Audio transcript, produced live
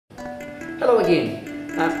Hello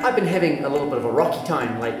again. I've been having a little bit of a rocky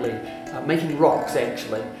time lately, making rocks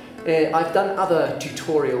actually. I've done other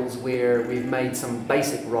tutorials where we've made some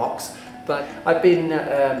basic rocks, but I've been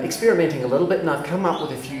experimenting a little bit and I've come up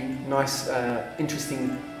with a few nice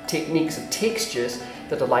interesting techniques and textures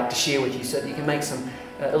that I'd like to share with you so that you can make some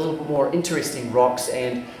a little bit more interesting rocks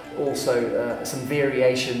and also some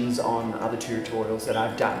variations on other tutorials that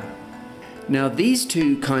I've done. Now these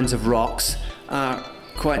two kinds of rocks are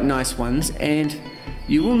quite nice ones, and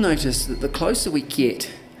you will notice that the closer we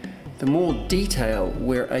get, the more detail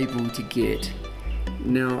we're able to get.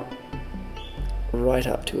 Now, right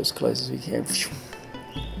up to as close as we can.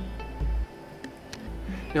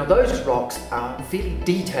 Now those rocks are fairly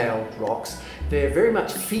detailed rocks. They're very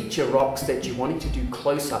much feature rocks that you're wanting to do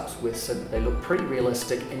close-ups with so that they look pretty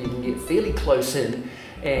realistic and you can get fairly close in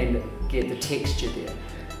and get the texture there.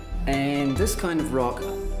 And this kind of rock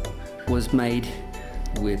was made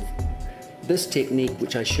with this technique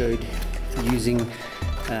which I showed using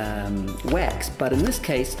wax, but in this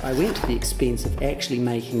case I went to the expense of actually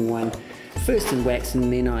making one first in wax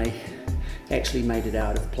and then I actually made it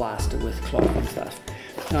out of plaster with cloth and stuff.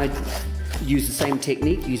 I used the same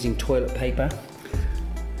technique using toilet paper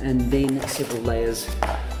and then several layers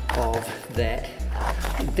of that.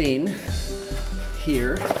 Then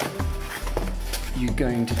here you're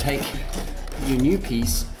going to take your new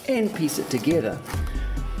piece and piece it together,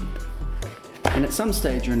 and at some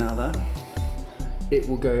stage or another it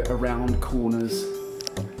will go around corners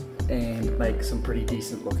and make some pretty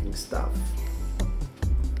decent looking stuff.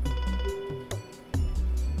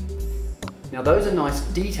 Now those are nice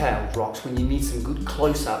detailed rocks when you need some good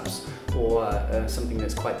close-ups or something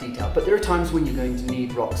that's quite detailed, but there are times when you're going to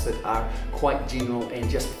need rocks that are quite general and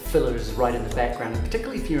just fillers right in the background, and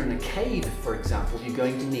particularly if you're in a cave, for example, you're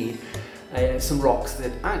going to need some rocks that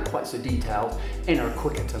aren't quite so detailed and are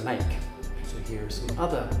quicker to make. So here are some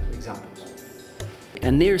other examples.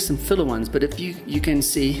 And there are some filler ones, but if you can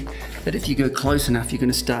see that if you go close enough you're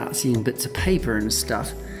going to start seeing bits of paper and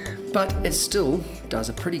stuff, but it still does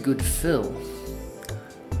a pretty good fill.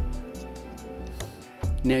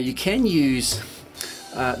 Now you can use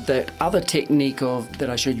that other technique that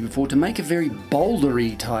I showed you before to make a very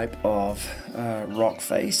bouldery type of rock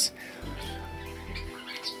face.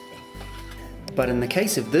 But in the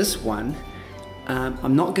case of this one,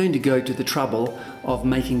 I'm not going to go to the trouble of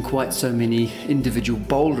making quite so many individual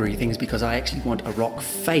bouldery things because I actually want a rock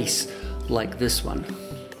face like this one.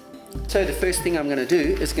 So the first thing I'm going to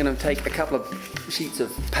do is going to take a couple of sheets of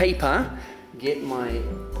paper, get my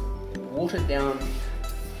watered down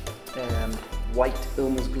white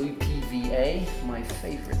Elmer's glue PVA, my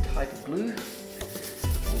favorite type of glue,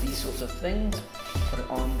 all these sorts of things, put it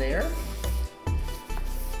on there.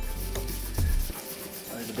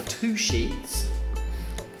 Over the two sheets,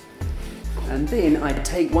 and then I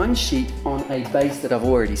take one sheet on a base that I've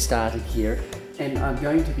already started here, and I'm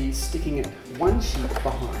going to be sticking it one sheet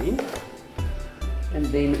behind and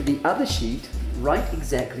then the other sheet right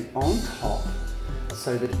exactly on top,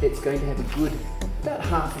 so that it's going to have a good,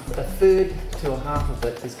 about a third to a half of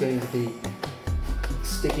it is going to be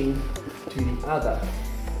sticking to the other,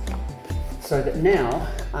 so that now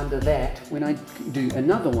under that, when I do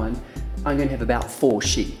another one, I'm going to have about 4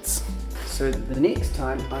 sheets. So the next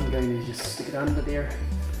time I'm going to just stick it under there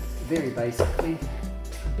very basically,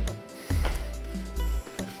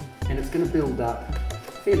 and it's going to build up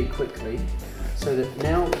fairly quickly, so that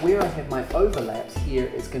now where I have my overlaps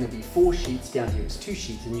here, it's going to be 4 sheets, down here it's 2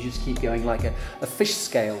 sheets, and you just keep going like a fish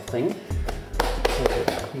scale thing, so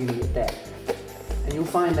that you're going to get that. And you'll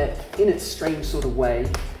find that in its strange sort of way,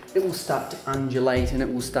 it will start to undulate and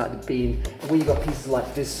it will start to bend. And when you've got pieces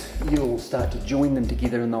like this, you'll start to join them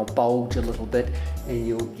together and they'll bulge a little bit and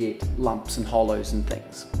you'll get lumps and hollows and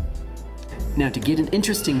things. Now to get an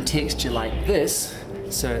interesting texture like this,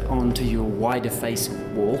 so onto your wider face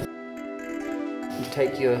wall, you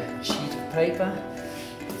take your sheet of paper,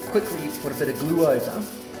 quickly put a bit of glue over,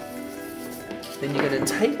 then you're going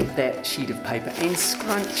to take that sheet of paper and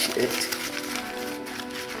scrunch it,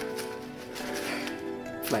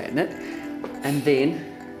 flatten it, and then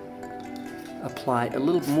apply a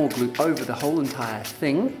little more glue over the whole entire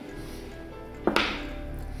thing,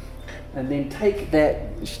 and then take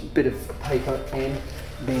that bit of paper and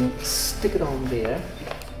then stick it on there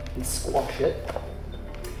and squash it.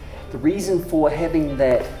 The reason for having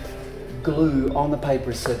that glue on the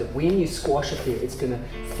paper is so that when you squash it there, it's going to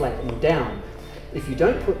flatten down. If you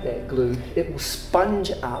don't put that glue, it will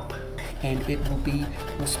sponge up and it will be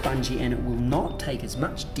more spongy and it will not take as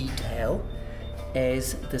much detail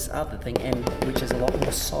as this other thing, and which is a lot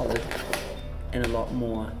more solid and a lot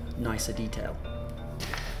more nicer detail.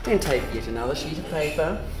 And take yet another sheet of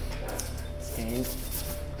paper and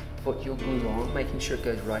put your glue on, making sure it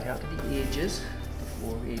goes right out to the edges, the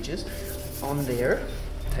floor edges. On there,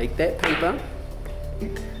 take that paper,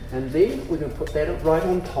 and then we're going to put that right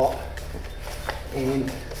on top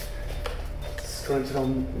and scrunch it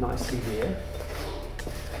on nicely there.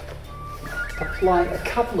 Apply a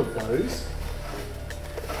couple of those,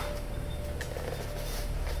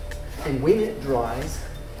 and when it dries,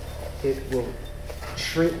 it will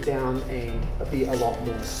shrink down and be a lot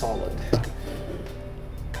more solid.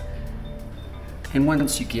 And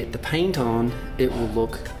once you get the paint on, it will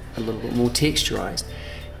look a little bit more texturized.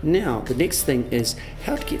 Now, the next thing is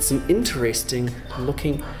how to get some interesting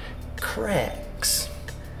looking cracks.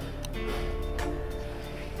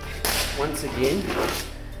 Once again,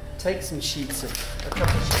 take some sheets of, a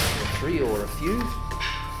couple of sheets, or 3 or a few,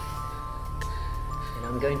 and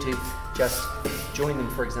I'm going to just join them,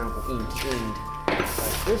 for example, end to end,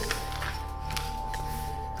 like this.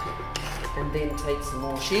 And then take some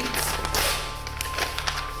more sheets,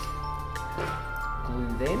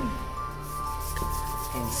 glue them,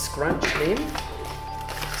 and scrunch them,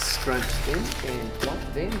 and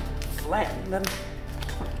plonk them, flatten them,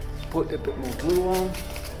 put a bit more glue on,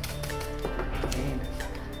 and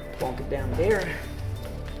plonk it down there.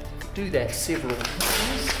 Do that several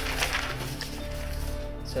times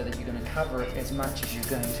so that you're going to cover it as much as you're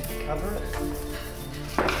going to cover it.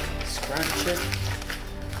 Scrunch it,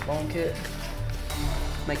 plonk it,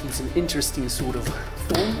 making some interesting sort of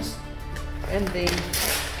forms. And then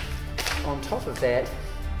on top of that,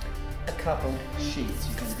 a couple sheets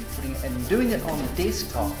you're going to be putting, and doing it on the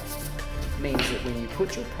desktop means that when you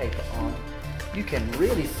put your paper on, you can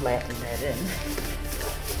really flatten that in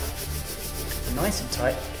nice and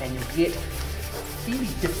tight, and you get really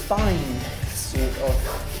defined sort of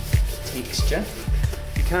texture.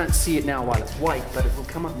 You can't see it now while it's white, but it will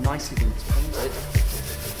come up nicely when it's painted.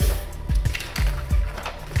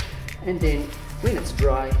 And then when it's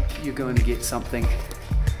dry, you're going to get something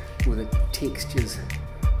with the textures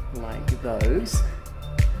like those.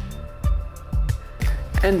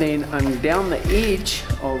 And then down the edge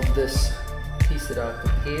of this piece that I've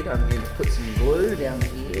prepared, I'm going to put some glue down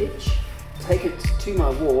the edge, take it to my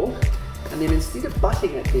wall, and then instead of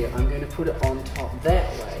butting it there, I'm going to put it on top that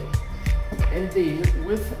way. And then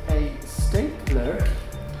with a stapler,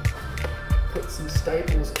 put some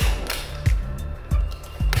staples on it.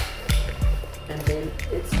 And then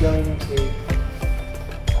it's going to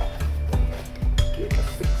get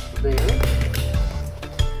affixed there.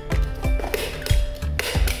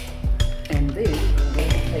 And then I'm going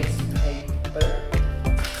to take some paper,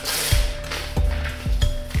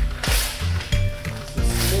 some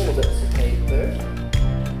smaller bits of paper,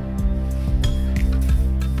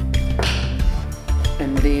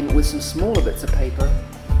 and then with some smaller bits of paper,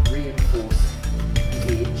 reinforce the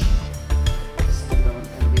edge. Stick it on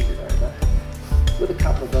and bend it over. With a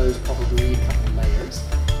couple of those, probably a couple of layers.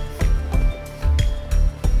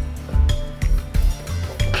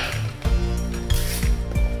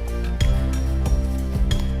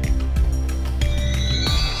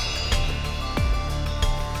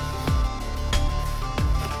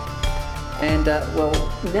 And well,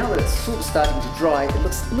 now that it's sort of starting to dry, it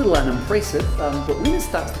looks a little unimpressive, but when it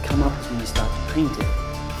starts to come up is when you start to paint it.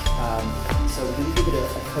 So we're going to give it a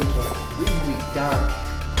coat of really, really dark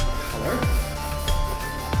colour.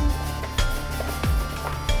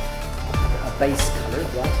 Base colour,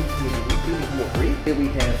 right into the really watery. Here we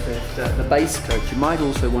have the base coat. You might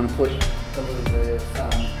also want to put a little bit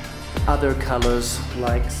of other colours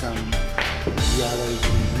like some yellows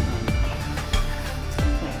and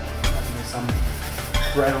some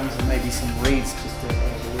browns and maybe some reds, just to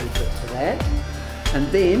add a little bit to that. And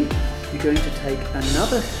then you're going to take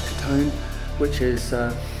another tone which is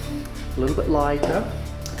a little bit lighter.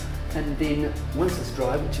 And then once it's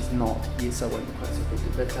dry, which is not yet, so I won't be quite so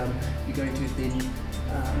quickly, but you're going to then,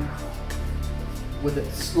 with it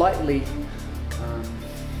slightly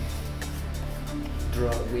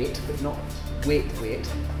dry, wet, but not wet, you're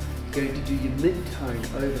going to do your mid-tone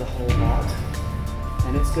over the whole lot.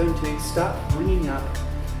 And it's going to start bringing up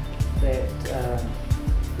that,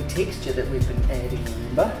 the texture that we've been adding,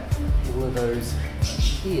 remember? All of those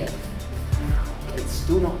here. It's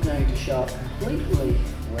still not going to show up completely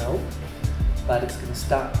well, but it's going to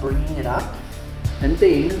start bringing it up. And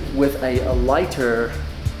then with a lighter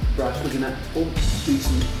brush, we're going to do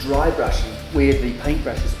some dry brushing where the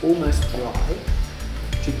paintbrush is almost dry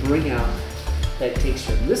to bring out that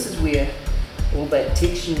texture. And this is where all that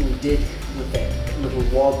texture we did with that little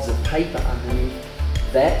wads of paper underneath,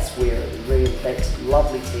 that's where that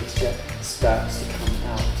lovely texture starts to come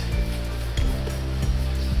out.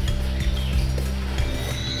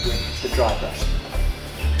 the dry brush.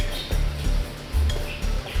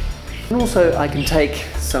 And also I can take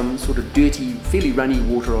some sort of dirty, fairly runny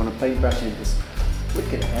water on a paintbrush and just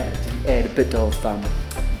flick it at it to add a bit of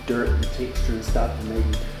dirt and texture and stuff, and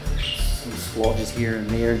maybe some splodges here and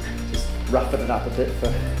there, and just roughen it up a bit for,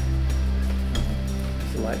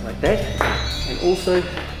 if you like that. And also,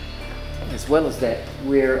 as well as that,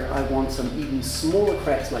 where I want some even smaller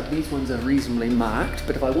cracks, like these ones are reasonably marked,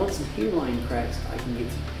 but if I want some hairline cracks, I can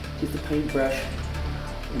get the paintbrush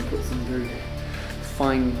and put some very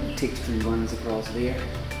fine textured ones across there,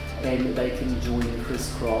 and they can join and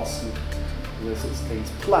crisscross and those sorts of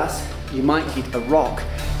things. Plus, you might get a rock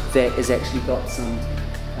that has actually got some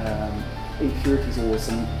impurities or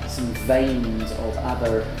some veins of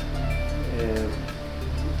other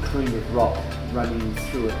kind of rock running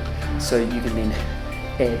through it. So you can then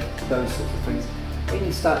add those sorts of things. And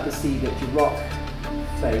you start to see that your rock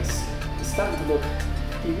face is starting to look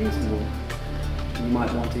pretty reasonable. You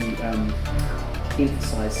might want to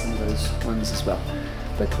emphasize some of those ones as well.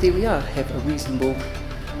 But there we are, have a reasonable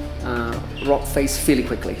rock face fairly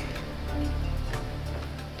quickly.